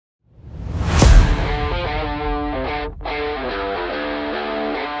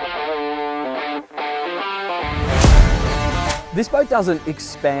This boat doesn't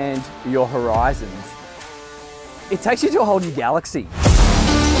expand your horizons. It takes you to a whole new galaxy.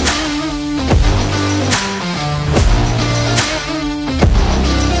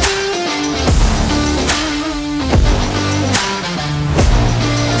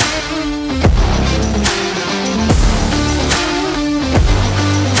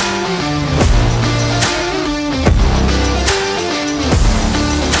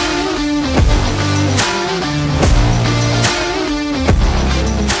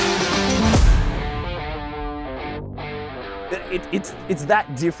 It's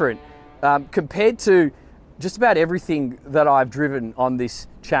that different compared to just about everything that I've driven on this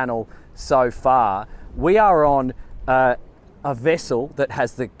channel so far. We are on a vessel that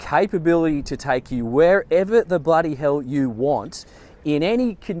has the capability to take you wherever the bloody hell you want, in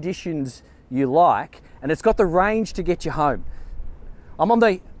any conditions you like, and it's got the range to get you home. I'm on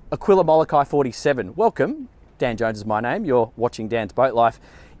the Aquila Molokai 47. Welcome, Dan Jones is my name. You're watching Dan's Boat Life.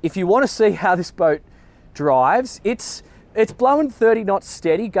 If you want to see how this boat drives, it's blowing 30 knots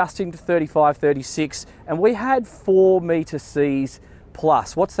steady, gusting to 35, 36, and we had 4 metre seas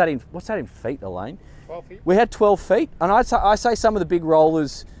plus. What's that in feet, Elaine? 12 feet. We had 12 feet, and I say some of the big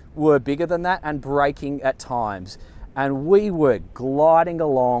rollers were bigger than that and breaking at times. And we were gliding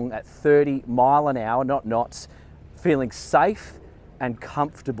along at 30 mile an hour, not knots, feeling safe and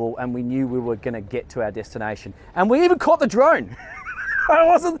comfortable, and we knew we were going to get to our destination. And we even caught the drone. I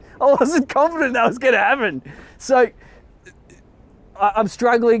wasn't confident that was going to happen. So I'm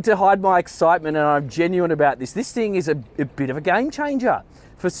struggling to hide my excitement, and I'm genuine about this. This thing is a bit of a game changer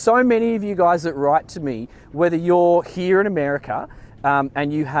for so many of you guys that write to me, whether you're here in America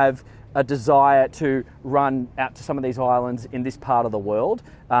and you have a desire to run out to some of these islands in this part of the world,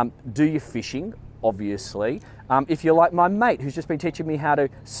 do your fishing, obviously. If you're like my mate who's just been teaching me how to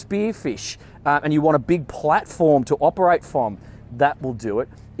spearfish and you want a big platform to operate from, that will do it.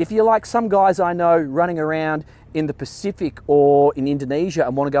 If you're like some guys I know running around in the Pacific or in Indonesia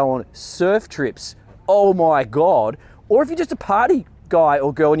and want to go on surf trips, oh my God. Or if you're just a party guy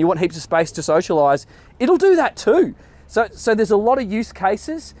or girl and you want heaps of space to socialize, it'll do that too. So there's a lot of use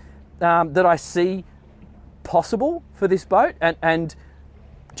cases that I see possible for this boat, and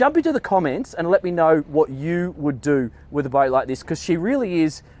jump into the comments and let me know what you would do with a boat like this, because she really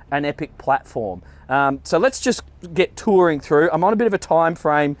is an epic platform. So let's just get touring through. I'm on a bit of a time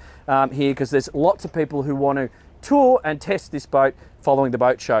frame here because there's lots of people who want to tour and test this boat following the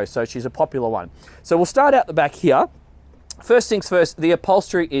boat show, so she's a popular one. So we'll start out the back here. First things first, the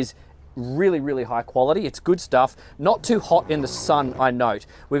upholstery is really high quality. It's good stuff. Not too hot in the sun, I note.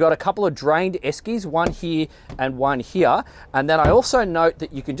 We've got a couple of drained eskies, one here and one here. And then I also note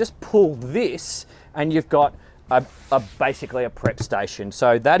that you can just pull this and you've got basically a prep station.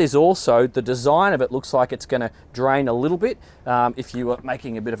 So that is also, the design of it looks like it's going to drain a little bit if you are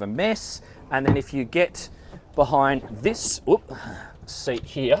making a bit of a mess. And then if you get behind this seat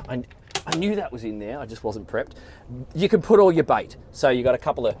here, I knew that was in there, I just wasn't prepped. You can put all your bait. So you got a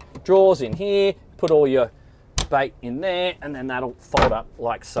couple of drawers in here, put all your bait in there, and then that'll fold up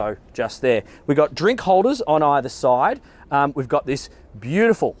like so, just there. We've got drink holders on either side. We've got this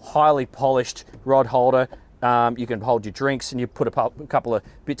beautiful, highly polished rod holder. You can hold your drinks, and you put a couple of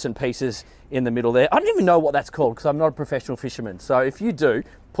bits and pieces in the middle there. I don't even know what that's called because I'm not a professional fisherman. So if you do,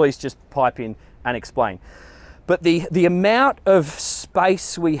 please just pipe in and explain. But the amount of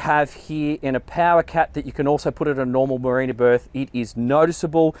space we have here in a power cat that you can also put it in a normal marina berth, it is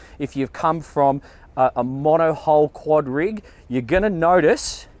noticeable. If you've come from a mono-hull quad rig, you're gonna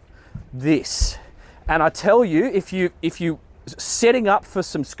notice this. And I tell you, if you setting up for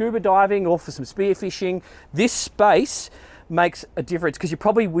some scuba diving or for some spearfishing, this space makes a difference, because you're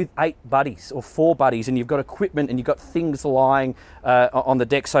probably with 8 buddies or 4 buddies and you've got equipment and you've got things lying on the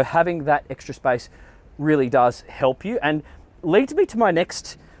deck. So having that extra space really does help you, and leads me to my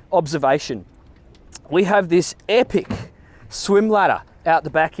next observation. We have this epic swim ladder out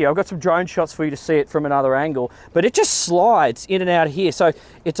the back here. I've got some drone shots for you to see it from another angle, but it just slides in and out of here. So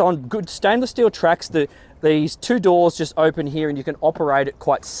it's on good stainless steel tracks. These 2 doors just open here and you can operate it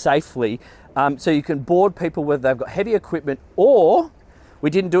quite safely. So you can board people whether they've got heavy equipment, or we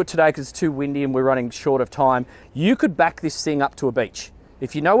didn't do it today because it's too windy and we're running short of time. You could back this thing up to a beach.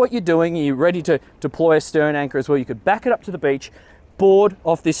 If you know what you're doing and you're ready to deploy a stern anchor as well, you could back it up to the beach, board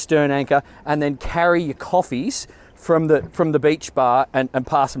off this stern anchor, and then carry your coffees from the beach bar and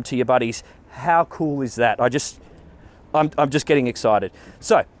pass them to your buddies. How cool is that? I'm just getting excited.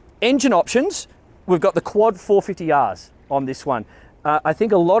 So, engine options, we've got the quad 450Rs on this one. I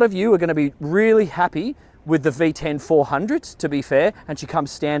think a lot of you are going to be really happy with the V10 400s, to be fair, and she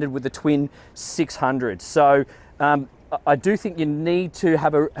comes standard with the twin 600s. So I do think you need to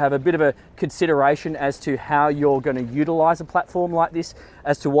have a bit of a consideration as to how you're going to utilize a platform like this,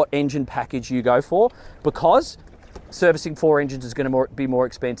 as to what engine package you go for, because servicing 4 engines is going to be more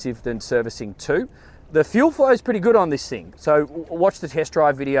expensive than servicing 2. The fuel flow is pretty good on this thing, so watch the test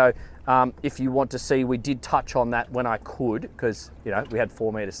drive video if you want to see. We did touch on that when I could, because we had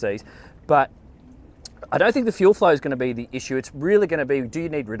 4 meter Cs, but I don't think the fuel flow is going to be the issue. It's really going to be, do you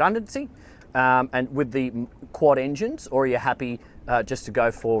need redundancy and with the quad engines, or are you happy just to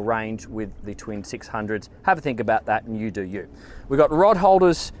go for range with the twin 600s? Have a think about that, and you do you. We've got rod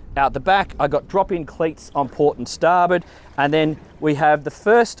holders out the back. I got drop-in cleats on port and starboard, and then we have the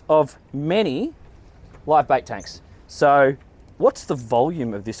first of many live bait tanks. So what's the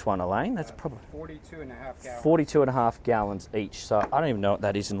volume of this one, Elaine? That's probably 42.5 gallons. 42.5 gallons each. So I don't even know what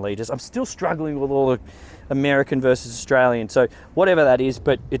that is in litres. I'm still struggling with all the American versus Australian. So whatever that is,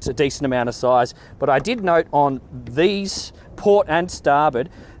 but it's a decent amount of size. But I did note on these port and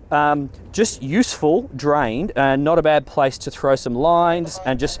starboard, just useful, drained, and not a bad place to throw some lines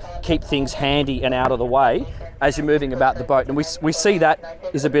and just keep things handy and out of the way as you're moving about the boat. And we see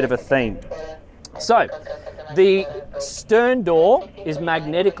that is a bit of a theme. So the stern door is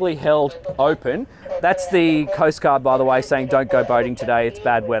magnetically held open. That's the Coast Guard, by the way, saying don't go boating today, it's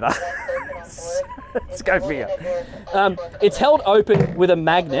bad weather. Let's go figure. It's held open with a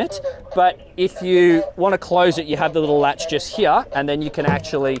magnet, but if you want to close it, you have the little latch just here, and then you can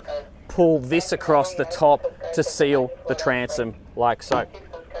actually pull this across the top to seal the transom like so.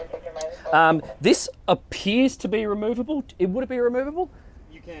 This appears to be removable. Would it be removable?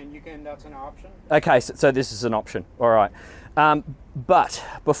 You can, that's an option. Okay, so this is an option, all right. But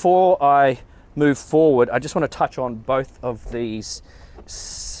before I move forward, I just want to touch on both of these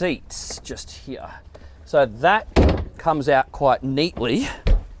seats just here. So that comes out quite neatly,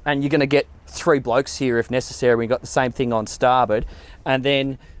 and you're going to get 3 blokes here if necessary. We've got the same thing on starboard, and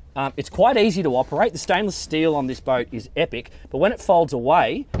then it's quite easy to operate. The stainless steel on this boat is epic, but when it folds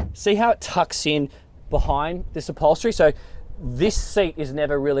away, see how it tucks in behind this upholstery? So this seat is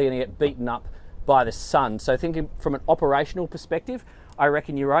never really going to get beaten up by the sun. So thinking from an operational perspective, I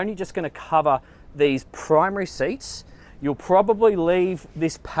reckon you're only just going to cover these primary seats. You'll probably leave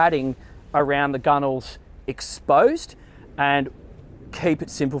this padding around the gunnels exposed and keep it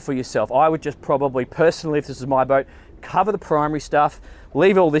simple for yourself. I would just probably, personally, if this is my boat, cover the primary stuff,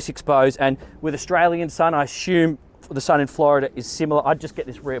 leave all this exposed, and with Australian sun, I assume the sun in Florida is similar. I'd just get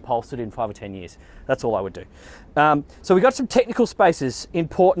this reupholstered in 5 or 10 years. That's all I would do. So we got some technical spaces in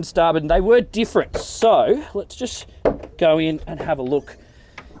port and starboard, and they were different. So let's just go in and have a look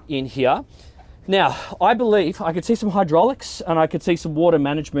in here. Now, I believe I could see some hydraulics, and I could see some water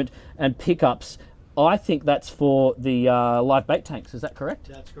management and pickups. I think that's for the live bait tanks. Is that correct?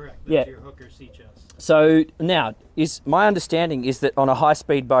 That's correct. That's your hooker sea chest. So now, my understanding is that on a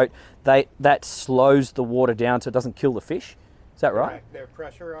high-speed boat, that slows the water down so it doesn't kill the fish. Is that right? Correct. They're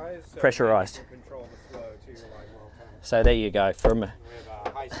pressurized. So pressurized. You can control the flow to your live well tank. So there you go. We have a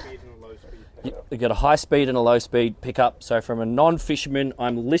high speed and a low speed pickup. You've got a high speed and a low speed pickup. So from a non-fisherman,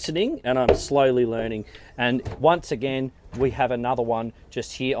 I'm listening and I'm slowly learning. And once again, we have another one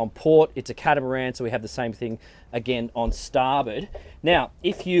just here on port. It's a catamaran, so we have the same thing again on starboard. Now,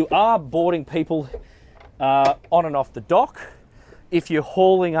 if you are boarding people on and off the dock, if you're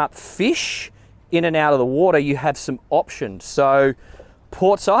hauling up fish in and out of the water, you have some options. So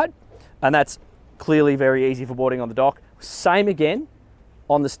port side, and that's clearly very easy for boarding on the dock. Same again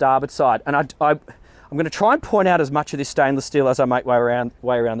on the starboard side. And I'm going to try and point out as much of this stainless steel as I make way around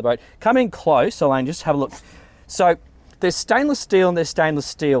the boat. Come in close, Elaine, just have a look. So there's stainless steel and there's stainless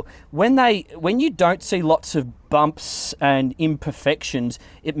steel. When you don't see lots of bumps and imperfections,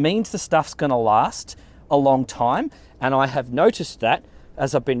 it means the stuff's going to last a long time. And I have noticed that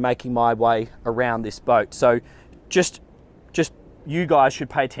as I've been making my way around this boat. So just you guys should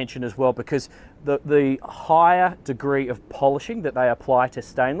pay attention as well, because the higher degree of polishing that they apply to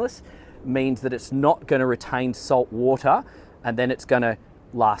stainless means that it's not going to retain salt water, and then it's going to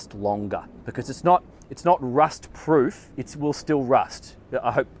last longer, because it's not rust proof. It will still rust.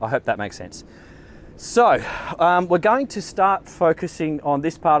 I hope that makes sense. So we're going to start focusing on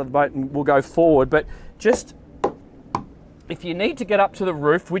this part of the boat, and we'll go forward, but just if you need to get up to the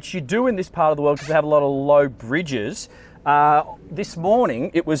roof, which you do in this part of the world because they have a lot of low bridges, this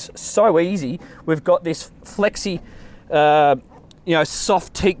morning it was so easy. We've got this flexi,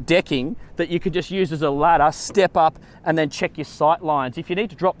 soft teak decking that you could just use as a ladder, step up and then check your sight lines. If you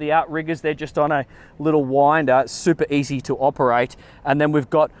need to drop the outriggers, they're just on a little winder. It's super easy to operate. And then we've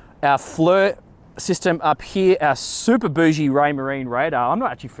got our FLIR system up here, our super bougie Raymarine radar. I'm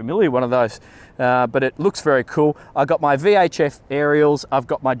not actually familiar with one of those, but it looks very cool. I've got my VHF aerials, I've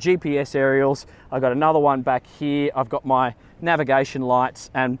got my GPS aerials, I've got another one back here, I've got my navigation lights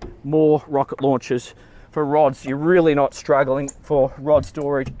and more rocket launchers for rods. You're really not struggling for rod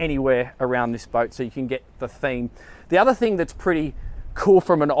storage anywhere around this boat, so you can get the theme. The other thing that's pretty cool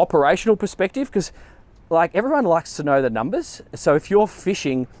from an operational perspective, because like everyone likes to know the numbers. So if you're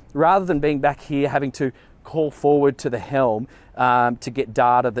fishing, rather than being back here having to call forward to the helm to get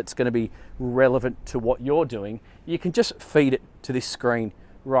data that's going to be relevant to what you're doing, you can just feed it to this screen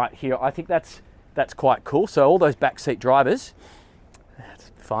right here. I think that's quite cool. So all those backseat drivers,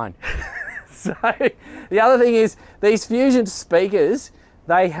 that's fine. So the other thing is these Fusion speakers,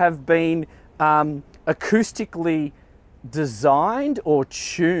 they have been acoustically designed or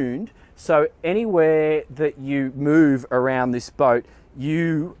tuned, so anywhere that you move around this boat,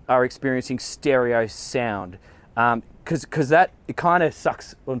 you are experiencing stereo sound. Because that, it kind of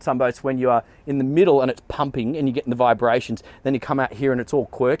sucks on some boats when you are in the middle and it's pumping and you're getting the vibrations, then you come out here and it's all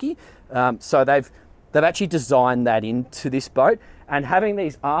quirky. So they've actually designed that into this boat. And having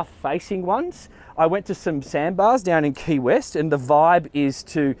these aft-facing ones, I went to some sandbars down in Key West, and the vibe is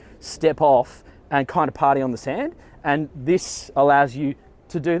to step off and kind of party on the sand. And this allows you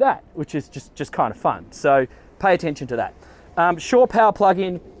to do that, which is just kind of fun. So pay attention to that. Shore power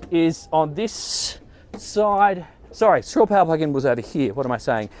plug-in is on this side. Sorry, shore power plug-in was over here. What am I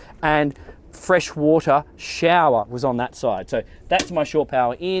saying? And freshwater shower was on that side. So that's my shore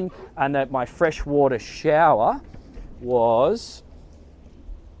power in, and that my freshwater shower was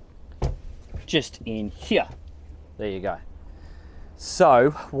just in here. There you go.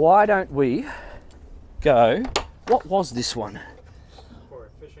 So why don't we go, what was this one? For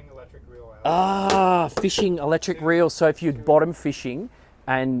fishing electric reel. Fishing electric reel. So if you're bottom fishing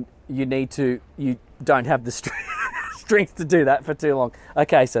and you don't have the strength to do that for too long.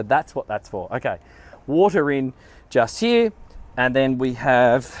 Okay, so that's what that's for. Okay, water in just here, and then we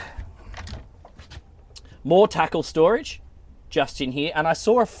have more tackle storage just in here, and I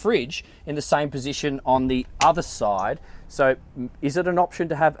saw a fridge in the same position on the other side. So is it an option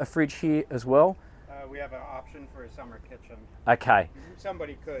to have a fridge here as well? We have an option for a summer kitchen. Okay.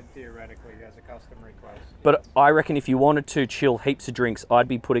 Somebody could theoretically as a custom request. But I reckon if you wanted to chill heaps of drinks, I'd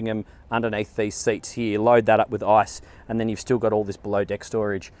be putting them underneath these seats here, load that up with ice, and then you've still got all this below deck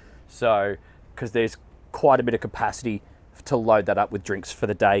storage. So, because there's quite a bit of capacity to load that up with drinks for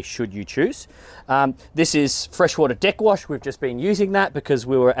the day, should you choose. This is freshwater deck wash. We've just been using that because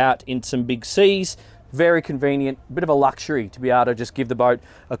we were out in some big seas. Very convenient, bit of a luxury to be able to just give the boat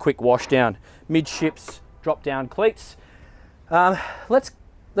a quick wash down. Midships, drop down cleats.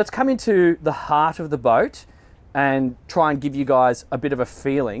 Let's come into the heart of the boat and try and give you guys a bit of a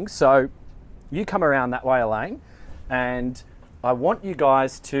feeling. So you come around that way, Elaine, and I want you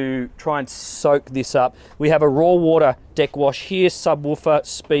guys to try and soak this up. We have a raw water deck wash here, subwoofer,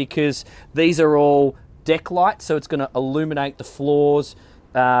 speakers. These are all deck lights, so it's going to illuminate the floors,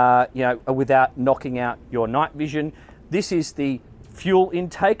 without knocking out your night vision. This is the fuel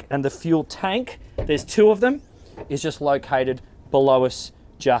intake, and the fuel tank, there's two of them, is just located below us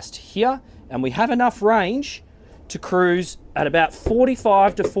just here. And we have enough range to cruise at about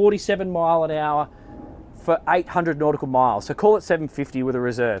 45 to 47 mile an hour for 800 nautical miles. So call it 750 with a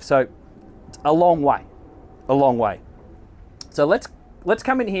reserve. So it's a long way. So let's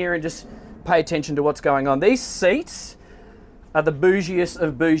come in here and just pay attention to what's going on. These seats are the bougiest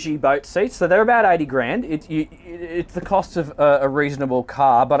of bougie boat seats. So they're about 80 grand. It's the cost of a reasonable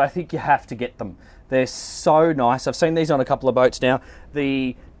car, but I think you have to get them. They're so nice. I've seen these on a couple of boats now.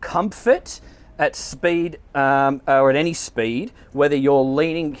 The comfort at speed, or at any speed, whether you're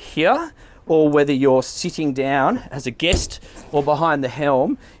leaning here or whether you're sitting down as a guest or behind the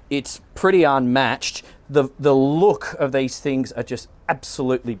helm, it's pretty unmatched. The look of these things are just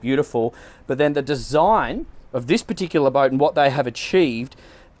absolutely beautiful. But then the design of this particular boat and what they have achieved,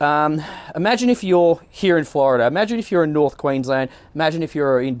 imagine if you're here in Florida, imagine if you're in North Queensland, imagine if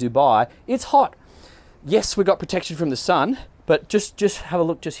you're in Dubai. It's hot. Yes, we've got protection from the sun, but just have a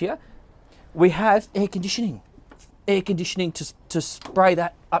look just here. We have air conditioning to spray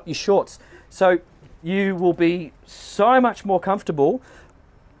that up your shorts. So you will be so much more comfortable.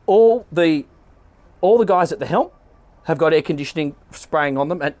 All the guys at the helm have got air conditioning spraying on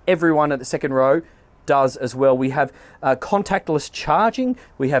them, and everyone at the second row does as well. We have contactless charging,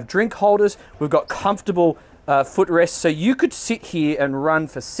 we have drink holders, we've got comfortable footrests, so you could sit here and run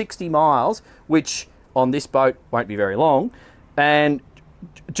for 60 miles, which on this boat won't be very long, and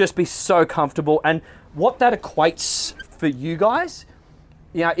just be so comfortable. And what that equates for you guys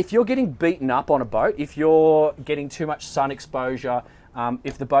you know, if you're getting beaten up on a boat, if you're getting too much sun exposure,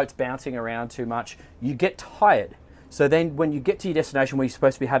 if the boat's bouncing around too much, you get tired. So then when you get to your destination where you're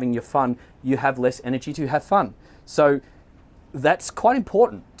supposed to be having your fun, you have less energy to have fun. So that's quite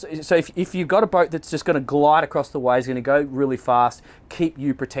important. So if you've got a boat that's just going to glide across the waves, going to go really fast, keep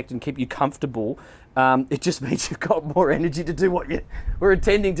you protected and keep you comfortable, it just means you've got more energy to do what you were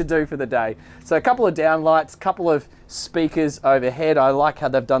intending to do for the day. So a couple of downlights, a couple of speakers overhead. I like how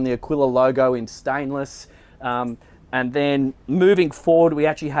they've done the Aquila logo in stainless. And then moving forward, we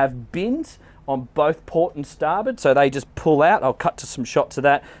actually have bins on both port and starboard. So they just pull out. I'll cut to some shots of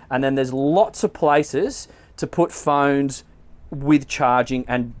that. And then there's lots of places to put phones with charging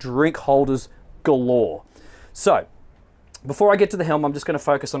and drink holders galore. So before I get to the helm, I'm just going to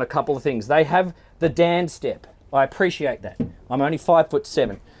focus on a couple of things. They have the Dan step. I appreciate that. I'm only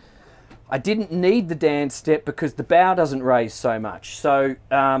 5'7". I didn't need the Dan step because the bow doesn't raise so much. So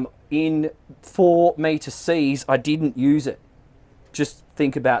in 4 meter seas, I didn't use it. Just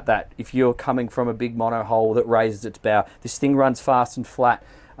think about that. If you're coming from a big monohull that raises its bow, this thing runs fast and flat.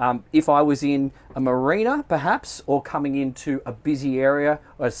 If I was in a marina, perhaps, or coming into a busy area,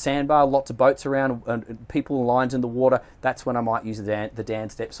 or a sandbar, lots of boats around, and people and lines in the water, that's when I might use the Dan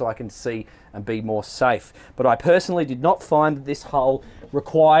step so I can see and be more safe. But I personally did not find that this hull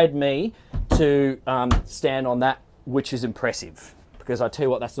required me to stand on that, which is impressive, because I tell you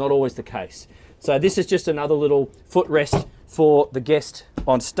what, that's not always the case. So this is just another little footrest for the guest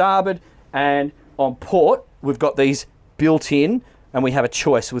on starboard, and on port, we've got these built in, and we have a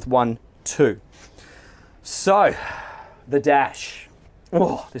choice with 1, 2. So, the dash.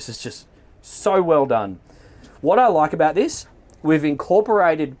 Oh, this is just so well done. What I like about this, we've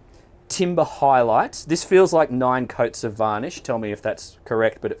incorporated timber highlights. This feels like 9 coats of varnish. Tell me if that's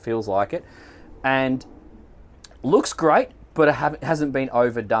correct, but it feels like it. And looks great, but it hasn't been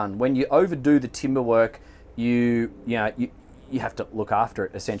overdone. When you overdo the timber work, you have to look after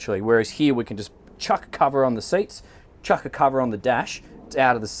it, essentially. Whereas here, we can just chuck a cover on the seats, chuck a cover on the dash. It's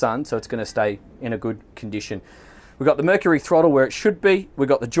out of the sun, so it's going to stay in a good condition. We've got the Mercury throttle where it should be. We've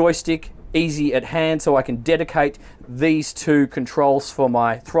got the joystick easy at hand, so I can dedicate these 2 controls for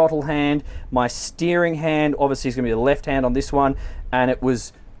my throttle hand. My steering hand, obviously, is going to be the left hand on this one, and it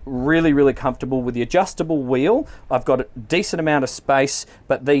was really, really comfortable with the adjustable wheel. I've got a decent amount of space,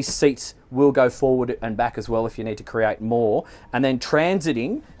 but these seats will go forward and back as well if you need to create more. And then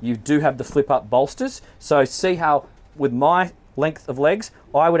transiting, you do have the flip-up bolsters. So see how with my length of legs,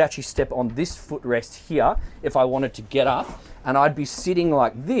 I would actually step on this footrest here if I wanted to get up, and I'd be sitting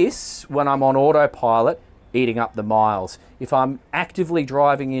like this when I'm on autopilot, eating up the miles. If I'm actively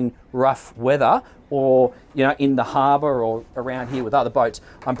driving in rough weather, or in the harbour or around here with other boats,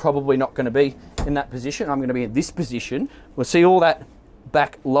 I'm probably not going to be in that position. I'm going to be in this position. We'll see all that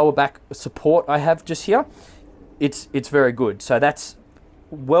lower back support I have just here. It's very good. So that's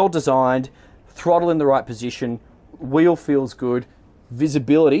well designed, throttle in the right position, wheel feels good,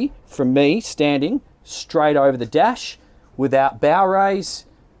 visibility from me standing straight over the dash without bow raise.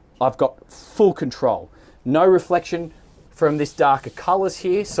 I've got full control. No reflection from this darker colours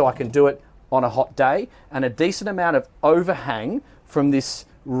here, so I can do it on a hot day, and a decent amount of overhang from this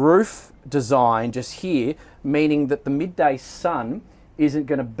roof design just here, meaning that the midday sun isn't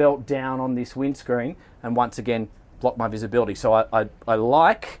going to belt down on this windscreen and once again block my visibility. So I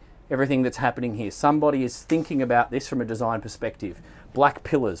like everything that's happening here. Somebody is thinking about this from a design perspective. Black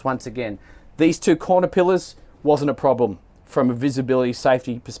pillars, once again. These 2 corner pillars wasn't a problem from a visibility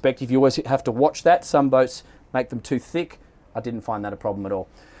safety perspective. You always have to watch that. Some boats make them too thick. I didn't find that a problem at all.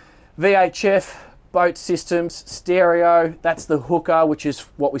 VHF, boat systems, stereo, that's the hooker, which is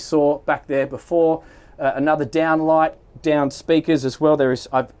what we saw back there before. Another down light, down speakers as well. There is,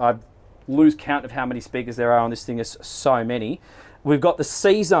 I lose count of how many speakers there are on this thing. There's so many. We've got the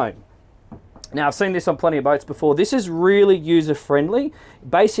C zone. Now, I've seen this on plenty of boats before. This is really user-friendly.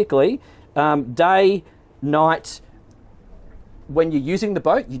 Basically, day, night, when you're using the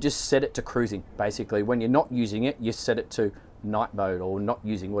boat, you just set it to cruising, basically. When you're not using it, you set it to night mode or not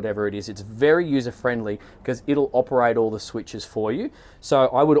using whatever it is. It's very user-friendly because it'll operate all the switches for you. So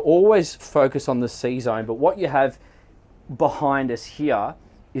I would always focus on the C zone, but what you have behind us here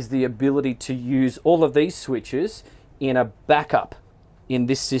is the ability to use all of these switches in a backup in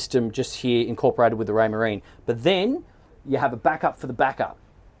this system just here incorporated with the Raymarine. But then you have a backup for the backup.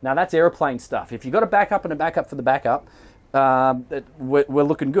 Now that's airplane stuff. If you've got a backup and a backup for the backup, we're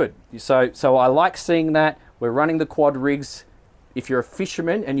looking good. So I like seeing that. We're running the quad rigs. If you're a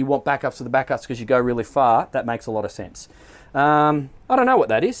fisherman and you want backups for the backups because you go really far, that makes a lot of sense. I don't know what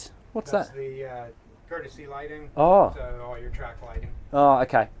that is. What's that? That's the Courtesy lighting. Oh. So all your track lighting. Oh,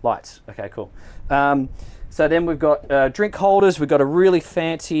 okay. Lights. Okay, cool. So then we've got drink holders. We've got a really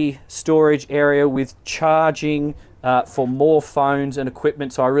fancy storage area with charging for more phones and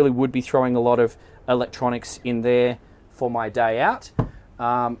equipment. So I really would be throwing a lot of electronics in there for my day out.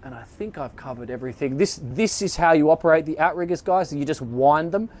 And I think I've covered everything. This is how you operate the outriggers, guys. You just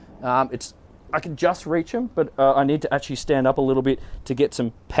wind them. I can just reach them, but I need to actually stand up a little bit to get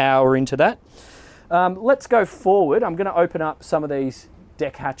some power into that. Let's go forward. I'm going to open up some of these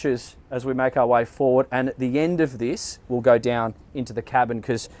deck hatches as we make our way forward, and at the end of this we'll go down into the cabin,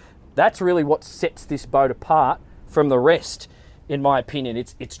 because that's really what sets this boat apart from the rest, in my opinion.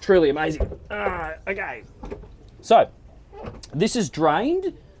 It's truly amazing. Okay, so this is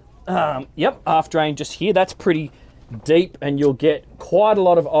drained. Yep, aft drain just here. That's pretty deep, and you'll get quite a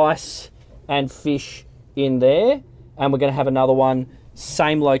lot of ice and fish in there. And we're going to have another one,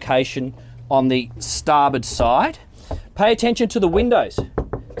 same location on the starboard side. Pay attention to the windows.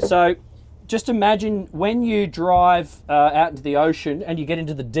 So just imagine when you drive out into the ocean and you get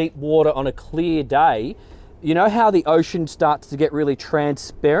into the deep water on a clear day, you know how the ocean starts to get really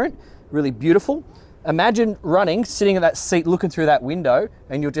transparent, really beautiful? Imagine sitting in that seat, looking through that window,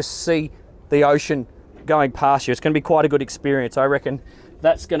 and you'll just see the ocean going past you. It's going to be quite a good experience. I reckon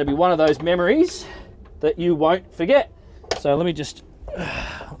that's going to be one of those memories that you won't forget. So let me just,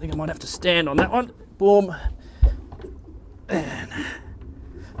 I think I might have to stand on that one. Boom. And,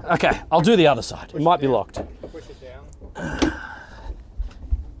 okay, I'll do the other side. It might be locked. Push it down.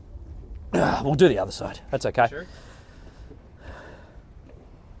 We'll do the other side. That's okay. Sure.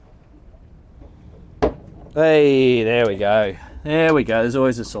 Hey, there we go. There we go. There's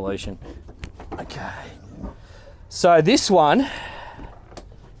always a solution. Okay. So this one,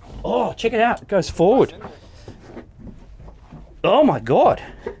 oh, check it out. It goes forward. Oh my God.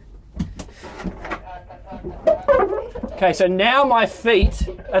 Okay, so now my feet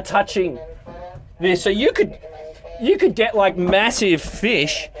are touching this. So you could get like massive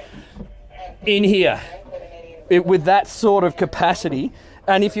fish in here with that sort of capacity.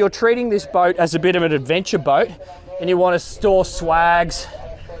 And if you're treating this boat as a bit of an adventure boat and you want to store swags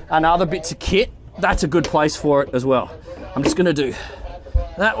and other bits of kit, that's a good place for it as well. I'm just going to do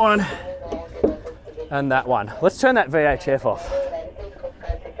that one and that one. Let's turn that VHF off.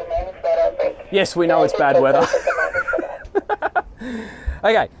 Yes, we know it's bad weather.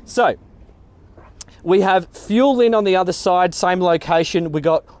 Okay, so we have fuel in on the other side, same location. We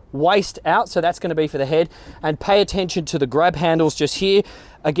got waste out, so that's going to be for the head. And pay attention to the grab handles just here.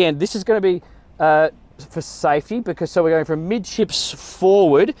 Again, this is going to be for safety, because so we're going from midships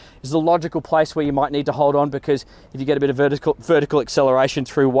forward is the logical place where you might need to hold on, because if you get a bit of vertical acceleration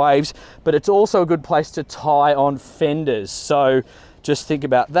through waves, but it's also a good place to tie on fenders. So just think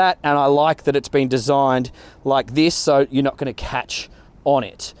about that. And I like that it's been designed like this, so you're not going to catch on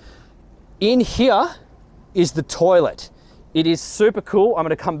it. In here is the toilet. It is super cool. I'm going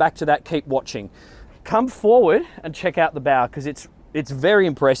to come back to that. Keep watching. Come forward and check out the bow, because it's very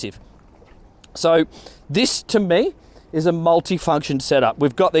impressive. So this, to me, is a multi-function setup.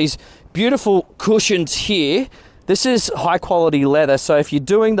 We've got these beautiful cushions here. This is high quality leather, so if you're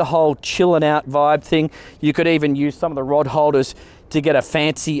doing the whole chilling out vibe thing, you could even use some of the rod holders to get a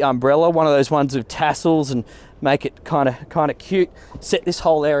fancy umbrella, one of those ones with tassels, and make it kind of cute. Set this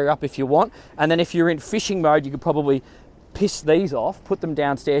whole area up if you want. And then if you're in fishing mode, you could probably piss these off, put them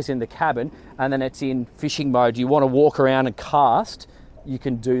downstairs in the cabin, and then it's in fishing mode. You want to walk around and cast, you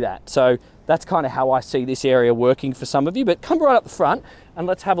can do that. So that's kind of how I see this area working for some of you. But come right up the front and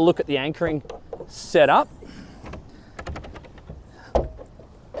let's have a look at the anchoring setup.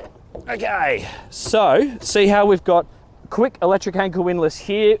 Okay, so see how we've got quick electric anchor windlass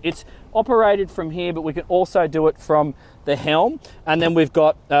here. It's operated from here, but we can also do it from the helm. And then we've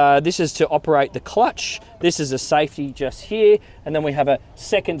got, this is to operate the clutch. This is a safety just here. And then we have a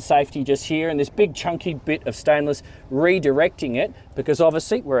second safety just here, and this big chunky bit of stainless redirecting it, because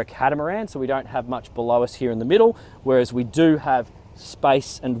obviously we're a catamaran, so we don't have much below us here in the middle, whereas we do have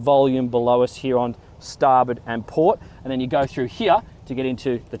space and volume below us here on starboard and port. And then you go through here to get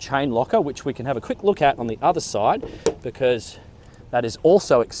into the chain locker, which we can have a quick look at on the other side, because that is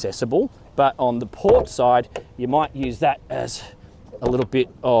also accessible. But on the port side, you might use that as a little bit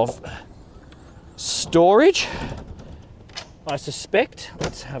of storage, I suspect.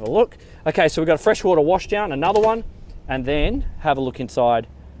 Let's have a look. Okay, so we've got a freshwater washdown, another one, and then have a look inside.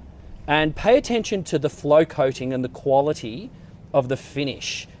 And pay attention to the flow coating and the quality of the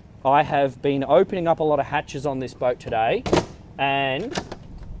finish. I have been opening up a lot of hatches on this boat today, and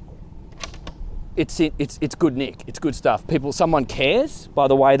it's good nick. It's good stuff. Someone cares by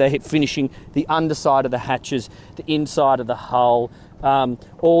the way they're finishing the underside of the hatches, the inside of the hull.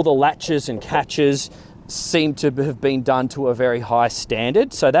 All the latches and catches seem to have been done to a very high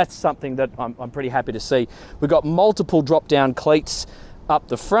standard. So that's something that I'm pretty happy to see. We've got multiple drop-down cleats up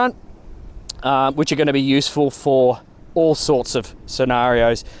the front, which are going to be useful for all sorts of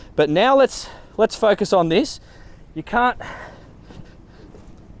scenarios. But now let's focus on this. The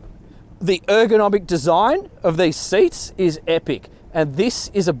ergonomic design of these seats is epic. And this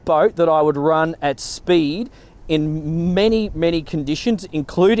is a boat that I would run at speed in many, many conditions,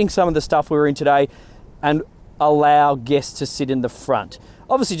 including some of the stuff we were in today, and allow guests to sit in the front.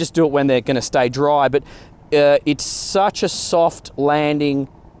 Obviously just do it when they're gonna stay dry, but it's such a soft landing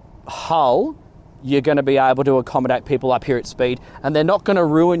hull, you're gonna be able to accommodate people up here at speed, and they're not gonna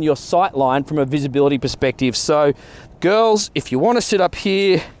ruin your sight line from a visibility perspective. So girls, if you wanna sit up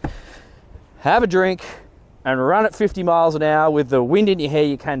here, have a drink, and run at 50 miles an hour with the wind in your hair,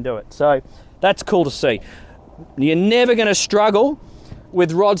 you can do it. So that's cool to see. You're never gonna struggle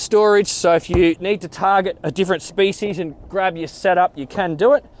with rod storage, so if you need to target a different species and grab your setup, you can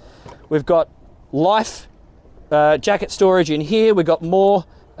do it. We've got life jacket storage in here. We've got more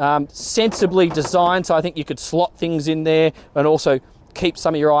sensibly designed, so I think you could slot things in there and also keep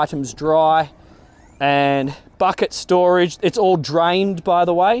some of your items dry. And bucket storage, it's all drained by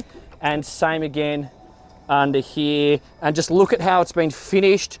the way, and same again under here. And just look at how it's been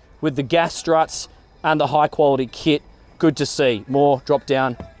finished with the gas struts and the high quality kit. Good to see. More drop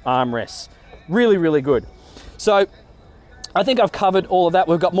down armrests. Really, really good. So I think I've covered all of that.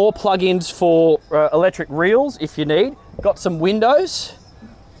 We've got more plugins for electric reels if you need. Got some windows.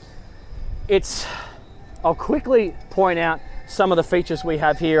 I'll quickly point out some of the features we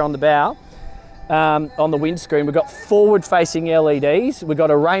have here on the bow. On the windscreen, we've got forward facing LEDs. We've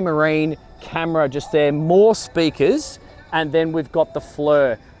got a Raymarine camera just there, more speakers, and then we've got the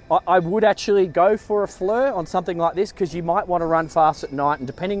FLIR. I would actually go for a FLIR on something like this because you might want to run fast at night, and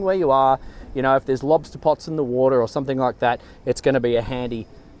depending where you are, you know, if there's lobster pots in the water or something like that, it's going to be a handy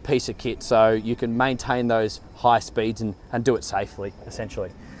piece of kit so you can maintain those high speeds and do it safely,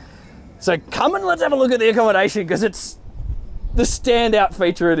 essentially. So come and let's have a look at the accommodation because it's the standout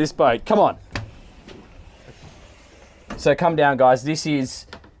feature of this boat. Come on. So come down, guys. This is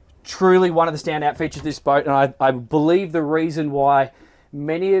truly one of the standout features of this boat, and I believe the reason why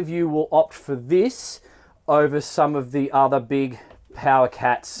many of you will opt for this over some of the other big power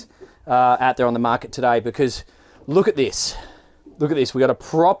cats out there on the market today, because look at this. Look at this. We've got a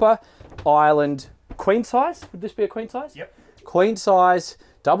proper island queen size. Would this be a queen size? Yep. Queen size,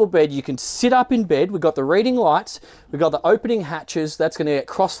 double bed. You can sit up in bed. We've got the reading lights. We've got the opening hatches. That's going to get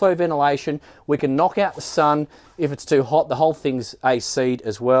cross-flow ventilation. We can knock out the sun if it's too hot. The whole thing's AC'd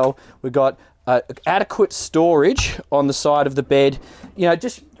as well. We've got adequate storage on the side of the bed. You know,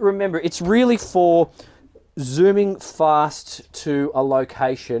 just remember, it's really for zooming fast to a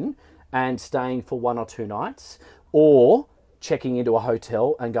location and staying for 1 or 2 nights, or checking into a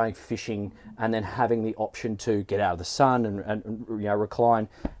hotel and going fishing and then having the option to get out of the sun and you know, recline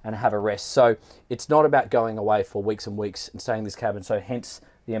and have a rest. So it's not about going away for weeks and weeks and staying in this cabin, so hence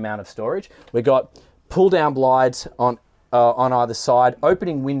the amount of storage. We've got pull down blides on either side,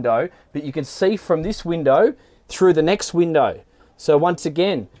 opening window, but you can see from this window through the next window. So once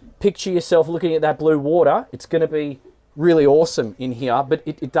again, picture yourself looking at that blue water. It's going to be really awesome in here, but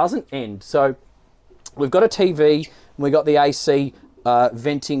it doesn't end. So we've got a TV, and we've got the AC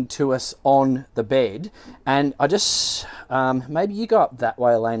venting to us on the bed. And I just, maybe you go up that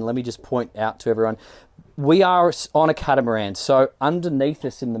way, Elaine. Let me just point out to everyone. We are on a catamaran, so underneath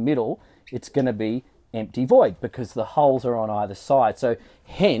us in the middle, it's going to be empty void because the holes are on either side. So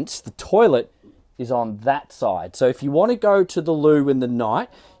hence the toilet is on that side. So if you want to go to the loo in the night,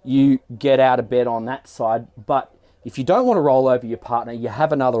 you get out of bed on that side. But if you don't want to roll over your partner, you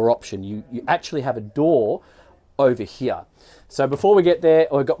have another option. You actually have a door over here. So before we get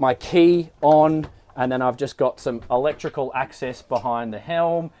there, I've got my key on, and then I've just got some electrical access behind the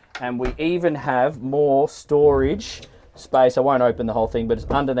helm, and we even have more storage space. I won't open the whole thing, but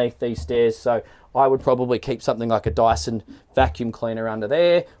it's underneath these stairs. So I would probably keep something like a Dyson vacuum cleaner under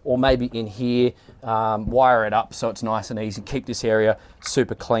there, or maybe in here, wire it up so it's nice and easy. Keep this area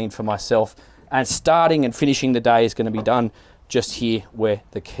super clean for myself. And starting and finishing the day is going to be done just here where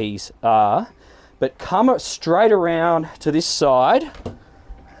the keys are. But come straight around to this side.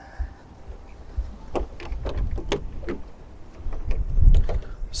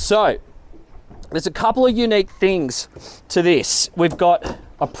 So there's a couple of unique things to this. We've got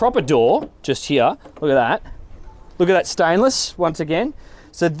a proper door just here. Look at that. Look at that stainless once again.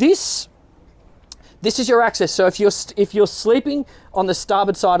 So this This is your access. So if you're sleeping on the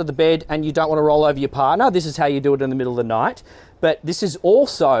starboard side of the bed and you don't want to roll over your partner, this is how you do it in the middle of the night. But this is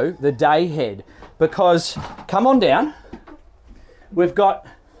also the day head, because come on down, we've got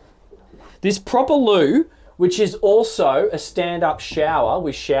this proper loo, which is also a stand-up shower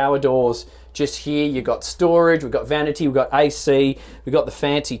with shower doors just here. You've got storage, we've got vanity, we've got AC, we've got the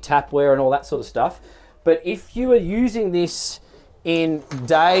fancy tapware and all that sort of stuff. But if you are using this in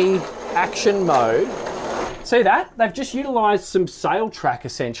day action mode, see that? They've just utilized some sail track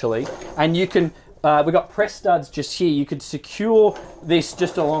essentially, and you can, we've got press studs just here. You could secure this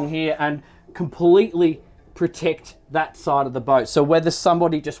just along here and completely protect that side of the boat. So whether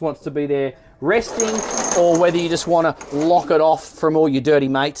somebody just wants to be there resting, or whether you just want to lock it off from all your dirty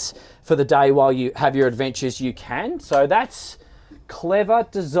mates for the day while you have your adventures, you can. So that's clever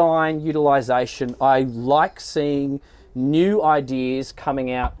design utilization. I like seeing new ideas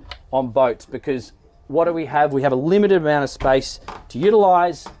coming out on boats, because what do we have? We have a limited amount of space to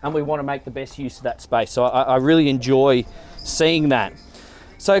utilize, and we want to make the best use of that space. So I really enjoy seeing that.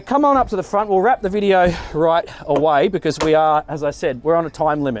 So come on up to the front. We'll wrap the video right away, because we are, as I said, we're on a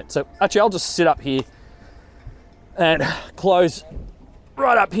time limit. So actually I'll just sit up here and close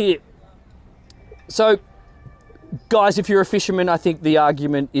right up here. So guys, if you're a fisherman, I think the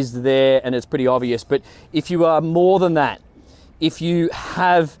argument is there and it's pretty obvious. But if you are more than that, if you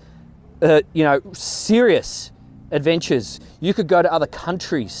have, you know, serious adventures, you could go to other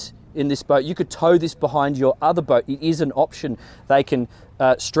countries in this boat. You could tow this behind your other boat. It is an option. They can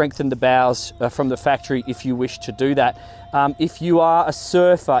strengthen the bows from the factory if you wish to do that. If you are a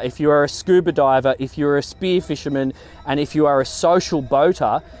surfer, if you are a scuba diver, if you're a spear fisherman, and if you are a social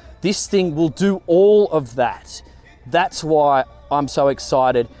boater, this thing will do all of that. That's why I'm so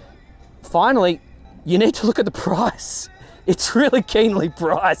excited. Finally, you need to look at the price. It's really keenly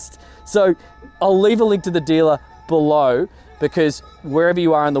priced. So I'll leave a link to the dealer below, because wherever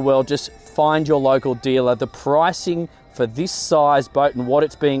you are in the world, just find your local dealer. The pricing for this size boat and what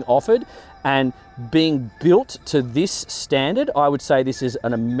it's being offered and being built to this standard, I would say this is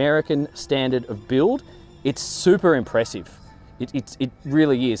an American standard of build. It's super impressive. It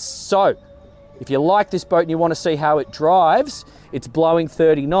really is. So if you like this boat and you want to see how it drives, it's blowing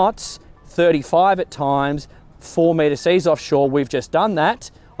 30 knots, 35 at times, 4-meter seas offshore. We've just done that.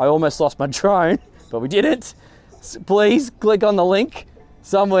 I almost lost my drone, but we didn't. So please click on the link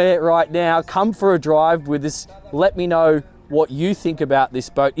somewhere right now. Come for a drive with us. Let me know what you think about this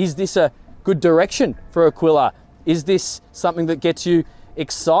boat. Is this a good direction for Aquila? Is this something that gets you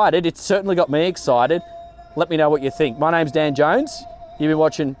excited? It's certainly got me excited. Let me know what you think. My name's Dan Jones. You've been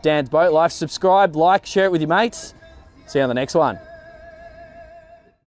watching Dan's Boat Life. Subscribe, like, share it with your mates. See you on the next one.